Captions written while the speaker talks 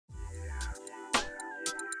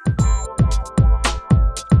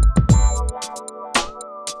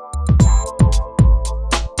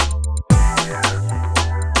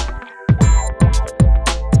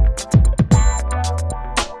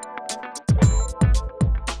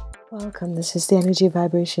Welcome. This is the energy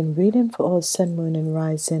vibration reading for all sun, moon, and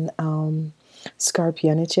rising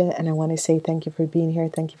Scorpio energy. And I want to say thank you for being here.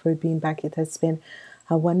 Thank you for being back. It has been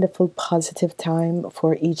a wonderful, positive time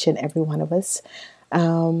for each and every one of us.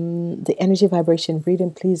 The energy vibration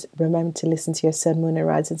reading, please remember to listen to your sun, moon, and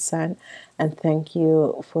rising sign. And thank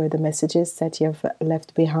you for the messages that you have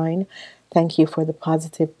left behind. Thank you for the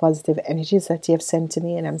positive energies that you have sent to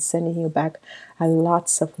me. And I'm sending you back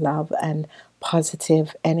lots of love and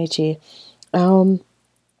positive energy. In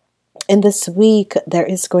this week, there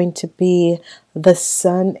is going to be the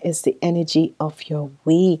sun is the energy of your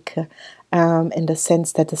week, in the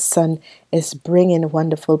sense that the sun is bringing a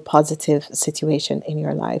wonderful, positive situation in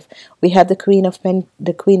your life. We have the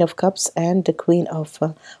the Queen of Cups, and the Queen of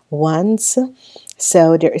Wands.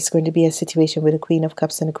 So there is going to be a situation with the Queen of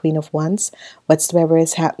Cups and the Queen of Wands. Whatsoever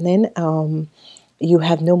is happening, you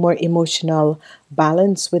have no more emotional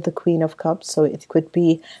balance with the Queen of Cups. So it could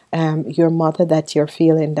be your mother that you're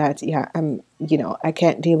feeling that, yeah, I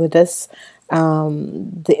can't deal with this.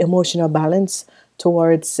 The emotional balance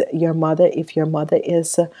towards your mother, if your mother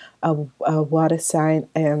is a water sign,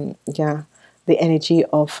 yeah, the energy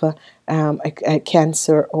of a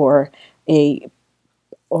Cancer or a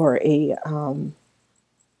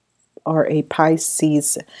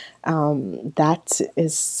Pisces, that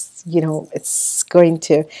is,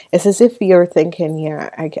 it's as if you're thinking, yeah,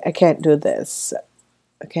 I can't do this.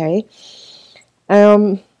 Okay.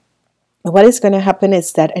 What is going to happen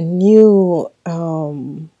is that a new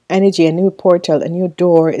energy, a new portal, a new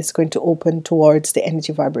door is going to open towards the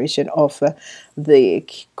energy vibration of the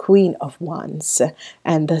Queen of Wands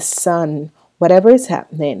and the Sun. Whatever is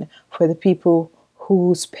happening for the people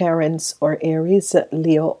whose parents are Aries,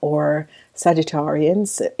 Leo, or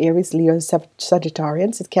Sagittarians, Aries, Leo,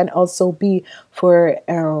 Sagittarians. It can also be for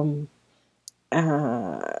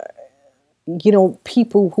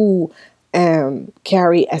people who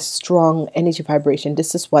carry a strong energy vibration.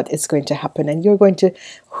 This is what is going to happen, and you're going to,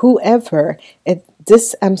 whoever it,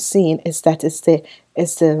 this I'm seeing is that is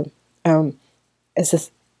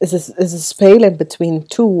a spelling between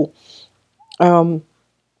two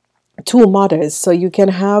mothers. So you can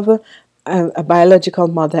have a biological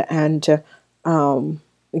mother and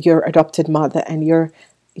your adopted mother, and you're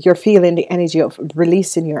feeling the energy of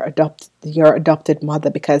releasing your adopted mother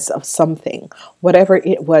because of something, whatever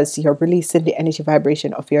it was. You're releasing the energy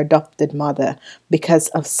vibration of your adopted mother because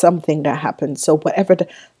of something that happened. So whatever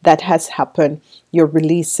that has happened, you're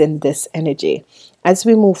releasing this energy. As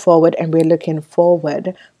we move forward, and we're looking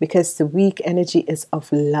forward, because the week energy is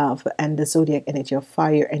of love and the zodiac energy of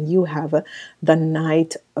fire, and you have the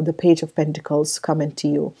Knight, the Page of Pentacles coming to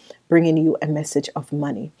you, bringing you a message of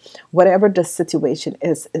money. Whatever the situation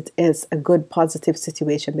is, it is a good, positive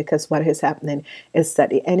situation, because what is happening is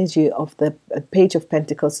that the energy of the Page of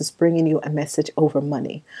Pentacles is bringing you a message over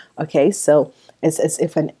money. Okay, so it's as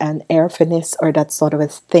if an airfiness or that sort of a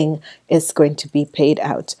thing is going to be paid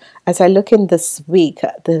out. As I look in this week,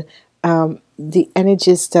 the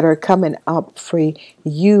energies that are coming up for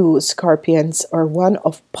you, Scorpions, are one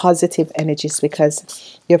of positive energies,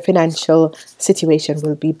 because your financial situation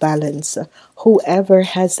will be balanced. Whoever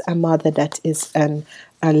has a mother that is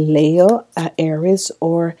a Leo, a Aries,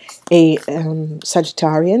 or a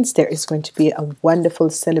Sagittarians, there is going to be a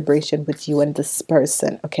wonderful celebration with you and this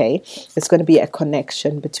person. Okay, it's going to be a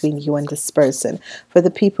connection between you and this person. For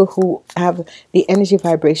the people who have the energy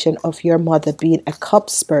vibration of your mother being a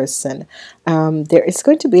Cups person, there is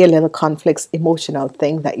going to be a little conflict, emotional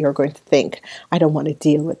thing that you're going to think, I don't want to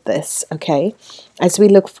deal with this. Okay, as we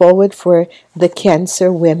look forward for the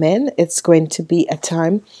Cancer women, it's going to be a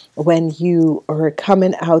time when you are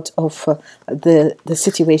coming out of the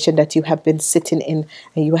situation that you have been sitting in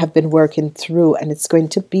and you have been working through, and it's going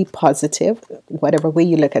to be positive. Whatever way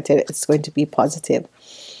you look at it, it's going to be positive.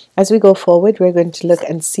 As we go forward, we're going to look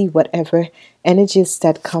and see whatever energies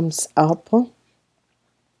that comes up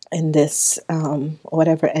in this,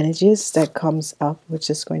 whatever energies that comes up, which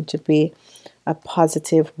is going to be a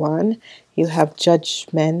positive one. You have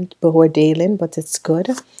Judgment before dealing, but it's good.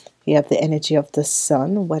 You have the energy of the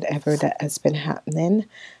Sun, whatever that has been happening.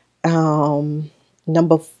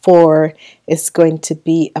 Number 4 is going to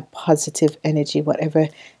be a positive energy. Whatever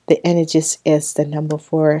the energies is, the number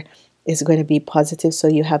 4 is going to be positive. So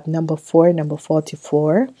you have number 4, number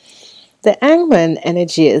 44. The Hangman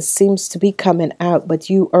energy seems to be coming out,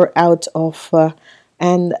 but you are out of,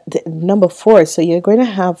 and the number 4. So you're going to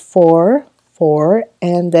have 4, 4,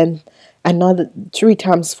 and then another 3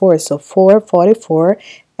 times 4. So 4, 44,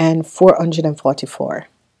 and 444.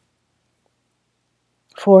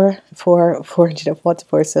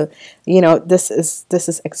 444. So this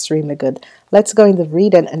is extremely good. Let's go in the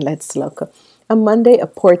reading and let's look. On Monday, a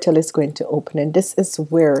portal is going to open, and this is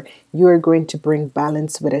where you're going to bring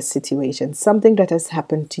balance with a situation, something that has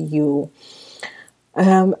happened to you.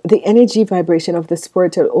 The energy vibration of this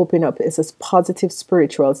portal open up is a positive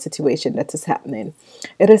spiritual situation that is happening.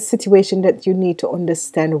 It is a situation that you need to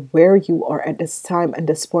understand where you are at this time and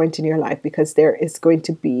this point in your life, because there is going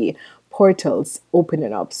to be portals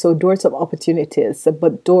opening up. So doors of opportunities,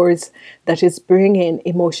 but doors that is bringing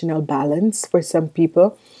emotional balance for some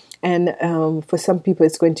people. And for some people,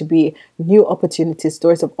 it's going to be new opportunities,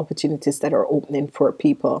 doors of opportunities that are opening for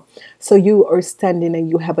people. So you are standing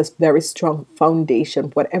and you have a very strong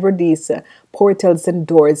foundation. Whatever these portals and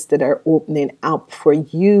doors that are opening up for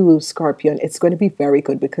you, Scorpion, it's going to be very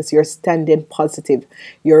good because you're standing positive.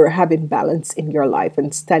 You're having balance in your life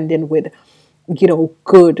and standing with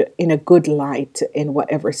good, in a good light in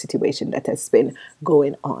whatever situation that has been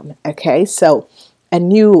going on. Okay, so a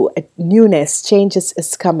newness, changes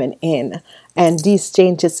is coming in, and these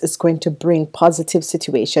changes is going to bring positive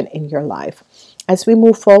situation in your life. As we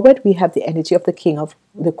move forward, we have the energy of the Queen of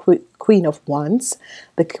Wands.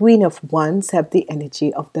 The Queen of Wands have the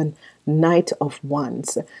energy of the Knight of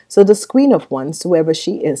Wands. So this Queen of Wands, whoever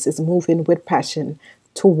she is moving with passion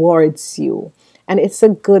towards you. And it's a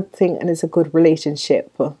good thing, and it's a good relationship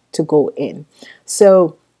to go in.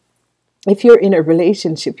 So if you're in a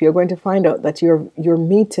relationship, you're going to find out that you're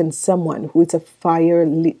meeting someone who is a fire,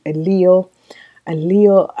 a Leo,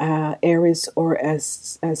 Aries, or a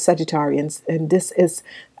Sagittarians, and this is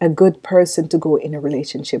a good person to go in a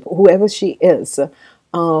relationship. Whoever she is,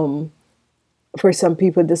 for some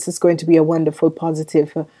people, this is going to be a wonderful,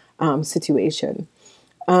 positive situation.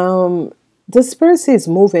 This person is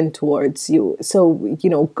moving towards you. So,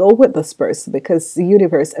 go with this person because the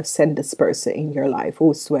universe have sent this person in your life,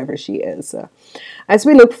 whosoever she is. As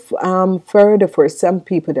we look further, for some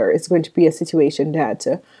people, there is going to be a situation that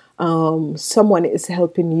someone is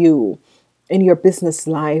helping you in your business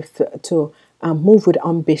life to move with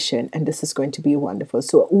ambition, and this is going to be wonderful.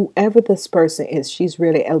 So whoever this person is, she's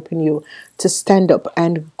really helping you to stand up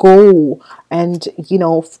and go and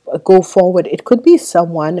go forward. It could be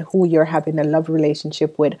someone who you're having a love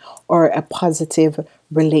relationship with or a positive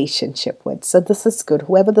relationship with. So this is good.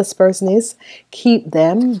 Whoever this person is, keep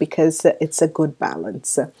them because it's a good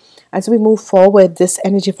balance. As we move forward, this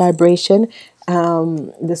energy vibration,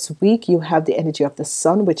 this week you have the energy of the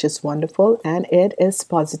sun, which is wonderful, and it is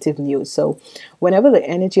positive news. So whenever the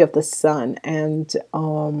energy of the sun and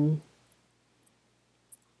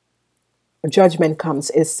judgment comes,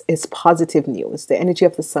 is positive news. The energy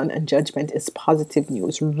of the sun and judgment is positive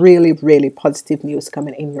news. Really, really positive news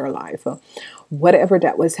coming in your life. Whatever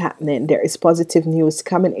that was happening, there is positive news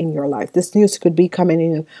coming in your life. This news could be coming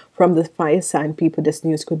in from the fire sign people. This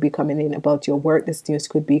news could be coming in about your work. This news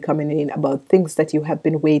could be coming in about things that you have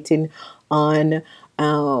been waiting on.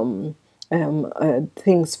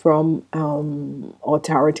 Things from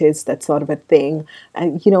authorities, that sort of a thing.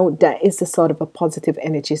 And, that is the sort of a positive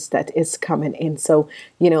energies that is coming in. So,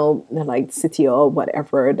 like city or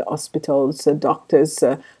whatever, the hospitals, the doctors,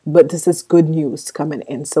 but this is good news coming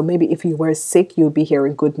in. So maybe if you were sick, you'll be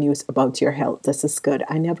hearing good news about your health. This is good.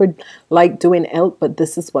 I never like doing health, but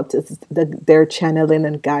this is what they're channeling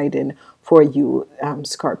and guiding for you,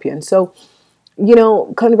 Scorpion. So,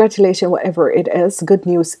 congratulations, whatever it is, good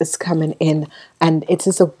news is coming in, and it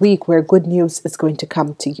is a week where good news is going to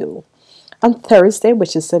come to you. On Thursday,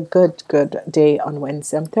 which is a good day on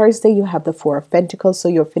Wednesday, on Thursday you have the Four of Pentacles, so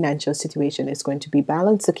your financial situation is going to be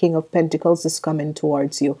balanced. The King of Pentacles is coming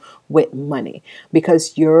towards you with money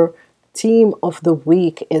because your theme of the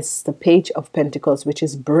week is the Page of Pentacles, which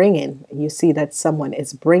is bringing. You see that someone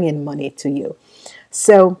is bringing money to you.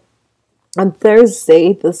 So on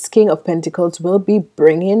Thursday, this King of Pentacles will be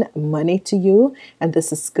bringing money to you, and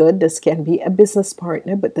this is good. This can be a business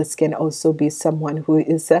partner, but this can also be someone who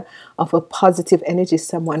is of a positive energy,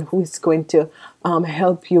 someone who is going to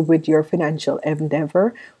help you with your financial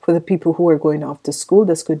endeavor. For the people who are going off to school,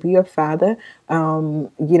 this could be your father,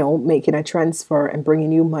 making a transfer and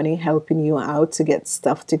bringing you money, helping you out to get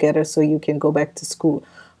stuff together so you can go back to school,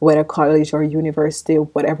 whether college or university,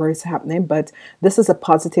 whatever is happening. But this is a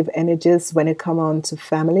positive energies. When it comes on to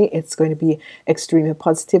family, it's going to be extremely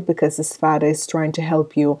positive because this father is trying to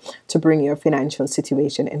help you to bring your financial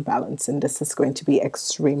situation in balance. And this is going to be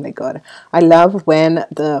extremely good. I love when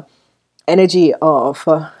the energy of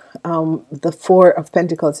the Four of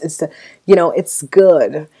Pentacles is it's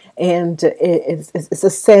good. And it's a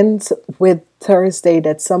sense with Thursday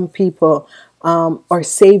that some people are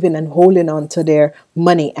saving and holding on to their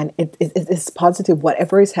money, and it's positive.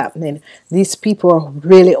 Whatever is happening, these people are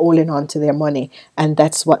really holding on to their money, and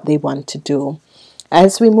that's what they want to do.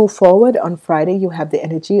 As we move forward on Friday, you have the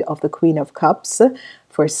energy of the Queen of Cups.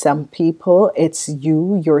 For some people, it's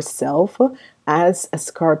you yourself as a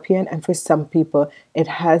Scorpion, and for some people, it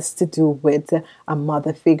has to do with a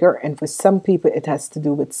mother figure, and for some people, it has to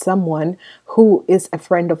do with someone who is a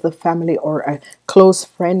friend of the family or a close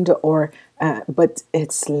friend, or but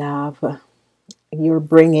it's love. You're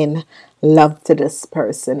bringing love to this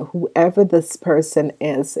person, whoever this person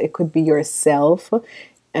is. It could be yourself,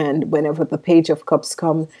 and whenever the Page of Cups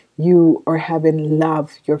come, you are having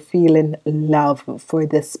love. You're feeling love for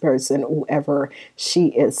this person, whoever she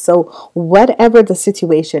is. So whatever the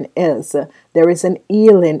situation is, there is an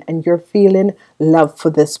healing, and you're feeling love for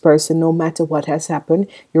this person. No matter what has happened,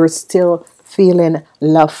 you're still feeling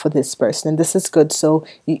love for this person, and this is good. So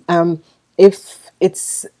if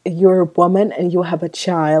it's your woman and you have a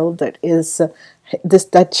child that is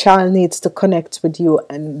that child needs to connect with you,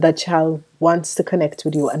 and that child wants to connect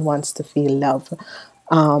with you and wants to feel love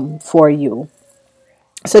for you.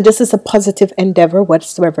 So this is a positive endeavor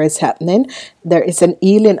whatsoever is happening. There is an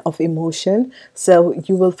healing of emotion. So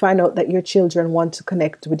you will find out that your children want to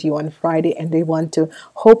connect with you on Friday, and they want to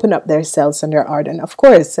open up themselves and their heart. And of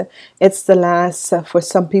course, it's the last, for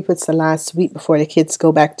some people, it's the last week before the kids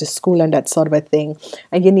go back to school and that sort of a thing.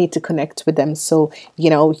 And you need to connect with them. So,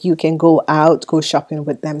 you can go out, go shopping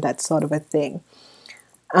with them, that sort of a thing.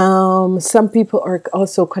 Some people are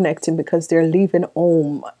also connecting because they're leaving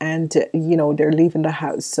home, and they're leaving the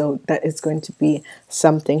house, so that is going to be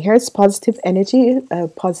something. Here's positive energy, a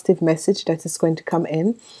positive message that is going to come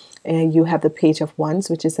in, and you have the Page of Wands,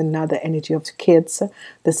 which is another energy of the kids.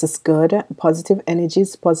 This is good. Positive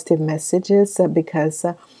energies, positive messages, because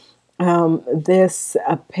this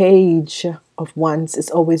Page of Wands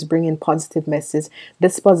is always bringing positive message.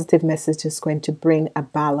 This positive message is going to bring a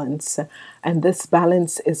balance, and this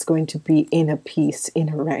balance is going to be inner peace,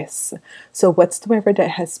 inner rest. So whatsoever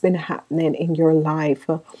that has been happening in your life,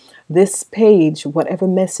 this page, whatever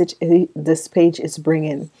message this page is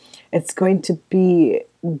bringing, it's going to be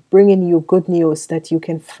bringing you good news, that you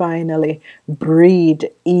can finally breathe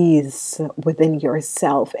ease within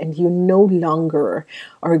yourself, and you no longer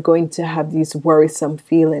are going to have these worrisome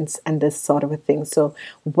feelings and this sort of a thing. So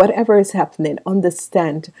whatever is happening,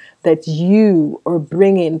 understand that you are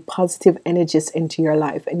bringing positive energies into your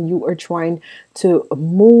life, and you are trying to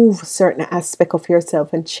move certain aspect of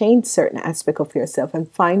yourself and change certain aspect of yourself,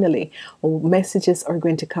 and finally messages are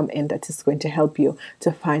going to come in that is going to help you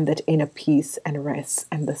to find that inner peace and rest.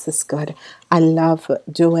 And this is good. I love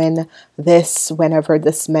doing this whenever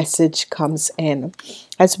this message comes in.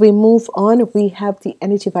 As we move on, we have the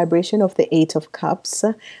energy vibration of the Eight of Cups,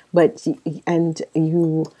 and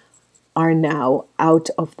you are now out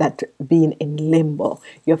of that being in limbo.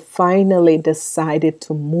 You finally decided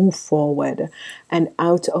to move forward and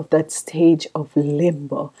out of that stage of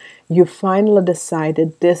limbo. You finally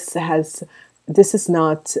decided this is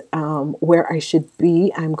not where I should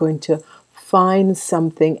be. I'm going to find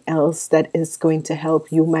something else that is going to help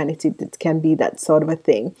humanity. It can be that sort of a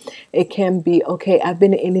thing. It can be, okay, I've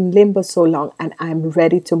been in limbo so long, and I'm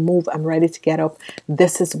ready to move. I'm ready to get up.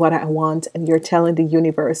 This is what I want. And you're telling the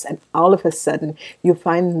universe, and all of a sudden you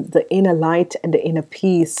find the inner light and the inner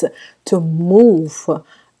peace to move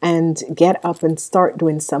and get up and start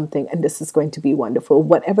doing something. And this is going to be wonderful.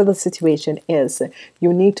 Whatever the situation is,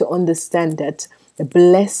 you need to understand that the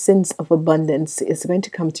blessings of abundance is going to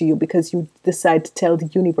come to you because you decide to tell the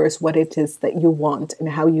universe what it is that you want and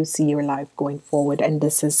how you see your life going forward. And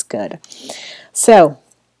this is good. So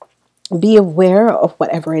be aware of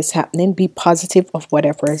whatever is happening. Be positive of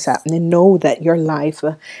whatever is happening. Know that your life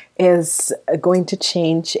is going to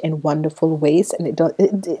change in wonderful ways. And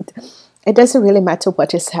it doesn't really matter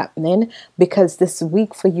what is happening, because this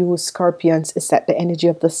week for you Scorpions is that the energy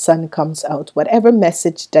of the sun comes out. Whatever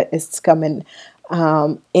message that is coming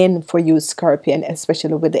in for you Scorpion,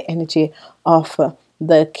 especially with the energy of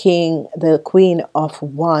the Queen of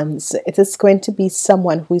Wands, it is going to be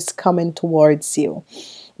someone who is coming towards you.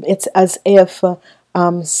 It's as if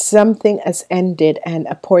something has ended and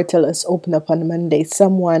a portal has opened up on Monday.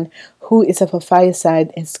 Someone who is of a fire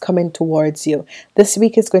side is coming towards you. This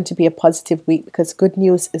week is going to be a positive week because good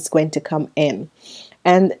news is going to come in.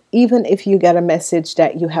 And even if you get a message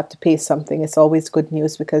that you have to pay something, it's always good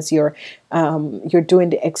news because you're doing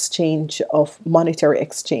the exchange of monetary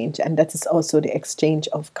exchange, and that is also the exchange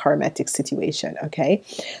of karmatic situation. Okay,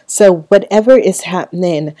 so whatever is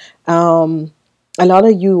happening, a lot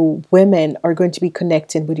of you women are going to be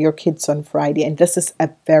connecting with your kids on Friday, and this is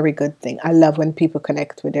a very good thing. I love when people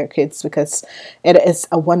connect with their kids because it is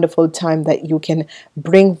a wonderful time that you can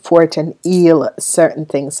bring forth and heal certain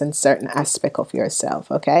things and certain aspect of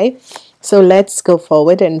yourself. Okay, so let's go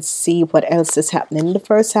forward and see what else is happening. In the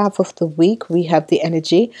first half of the week, we have the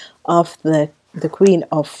energy of the Queen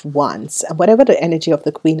of Wands. And whatever the energy of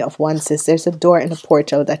the Queen of Wands is, there's a door and a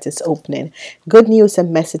portal that is opening. Good news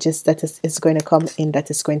and messages that is going to come in, that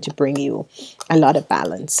is going to bring you a lot of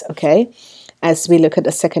balance. Okay, as we look at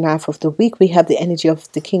the second half of the week, we have the energy of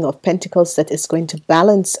the King of Pentacles that is going to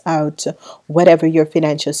balance out whatever your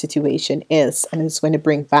financial situation is, and it's going to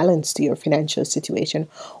bring balance to your financial situation.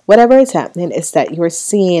 Whatever is happening is that you're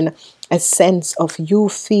seeing a sense of you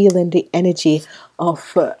feeling the energy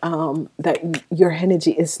of that your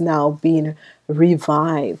energy is now being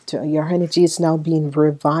revived. Your energy is now being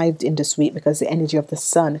revived in this week because the energy of the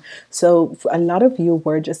sun. So for a lot of you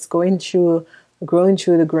were just going through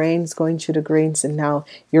the grains, and now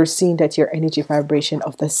you're seeing that your energy vibration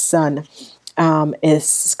of the sun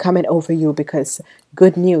is coming over you, because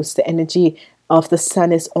good news, the energy of the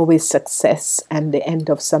sun is always success and the end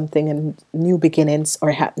of something, and new beginnings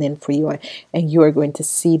are happening for you, and you are going to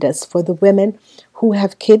see this. For the women who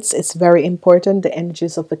have kids, it's very important. The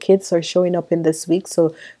energies of the kids are showing up in this week,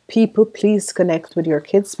 so people, please connect with your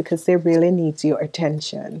kids because they really need your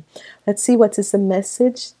attention. Let's see what is the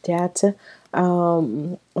message that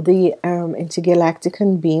the intergalactic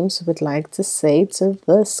beams would like to say to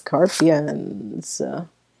the Scorpions.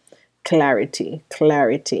 Clarity,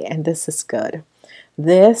 and this is good.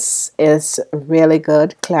 This is really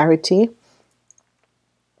good. Clarity.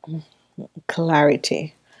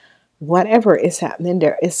 Whatever is happening,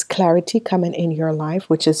 there is clarity coming in your life,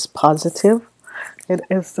 which is positive. It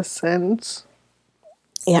is the sense.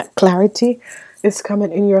 Yeah, clarity is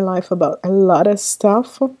coming in your life about a lot of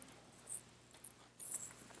stuff.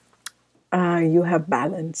 You have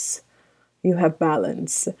balance.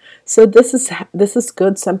 So this is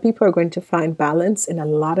good. Some people are going to find balance in a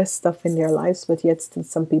lot of stuff in their lives, but yet still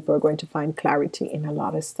some people are going to find clarity in a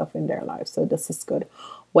lot of stuff in their lives. So this is good.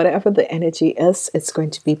 Whatever the energy is, it's going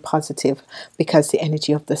to be positive because the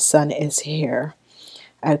energy of the sun is here.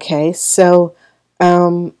 Okay, so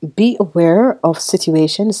be aware of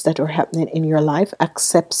situations that are happening in your life.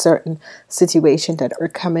 Accept certain situations that are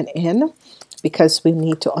coming in, because we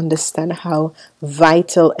need to understand how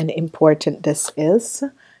vital and important this is.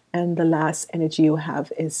 And the last energy you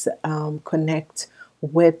have is connect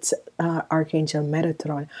with Archangel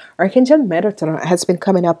Metatron. Archangel Metatron has been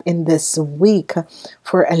coming up in this week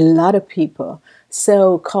for a lot of people.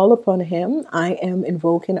 So call upon him. I am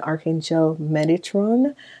invoking Archangel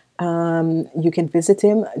Metatron. You can visit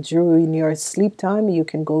him during your sleep time. You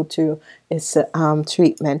can go to his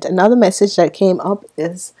treatment. Another message that came up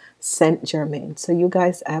is Saint Germain. So you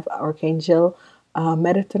guys have Archangel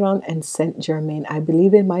Metatron and Saint Germain. I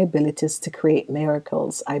believe in my abilities to create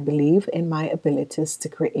miracles. I believe in my abilities to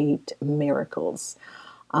create miracles.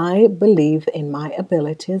 I believe in my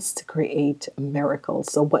abilities to create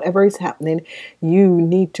miracles. So whatever is happening, you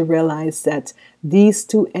need to realize that these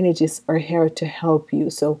two energies are here to help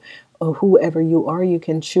you. So whoever you are, you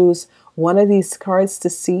can choose one of these cards to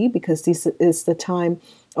see, because this is the time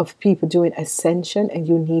of people doing ascension, and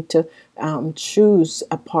you need to choose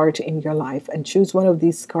a part in your life and choose one of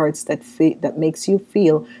these cards that makes you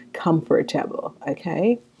feel comfortable.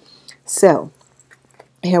 Okay, so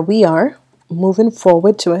here we are moving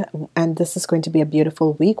forward to it, and this is going to be a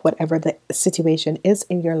beautiful week. Whatever the situation is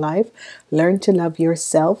in your life, learn to love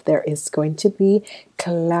yourself. There is going to be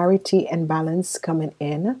clarity and balance coming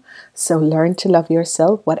in, so learn to love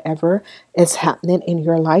yourself. Whatever is happening in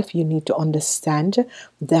your life, you need to understand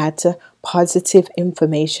that positive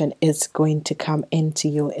information is going to come into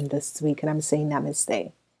you in this week. And I'm saying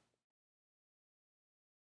namaste.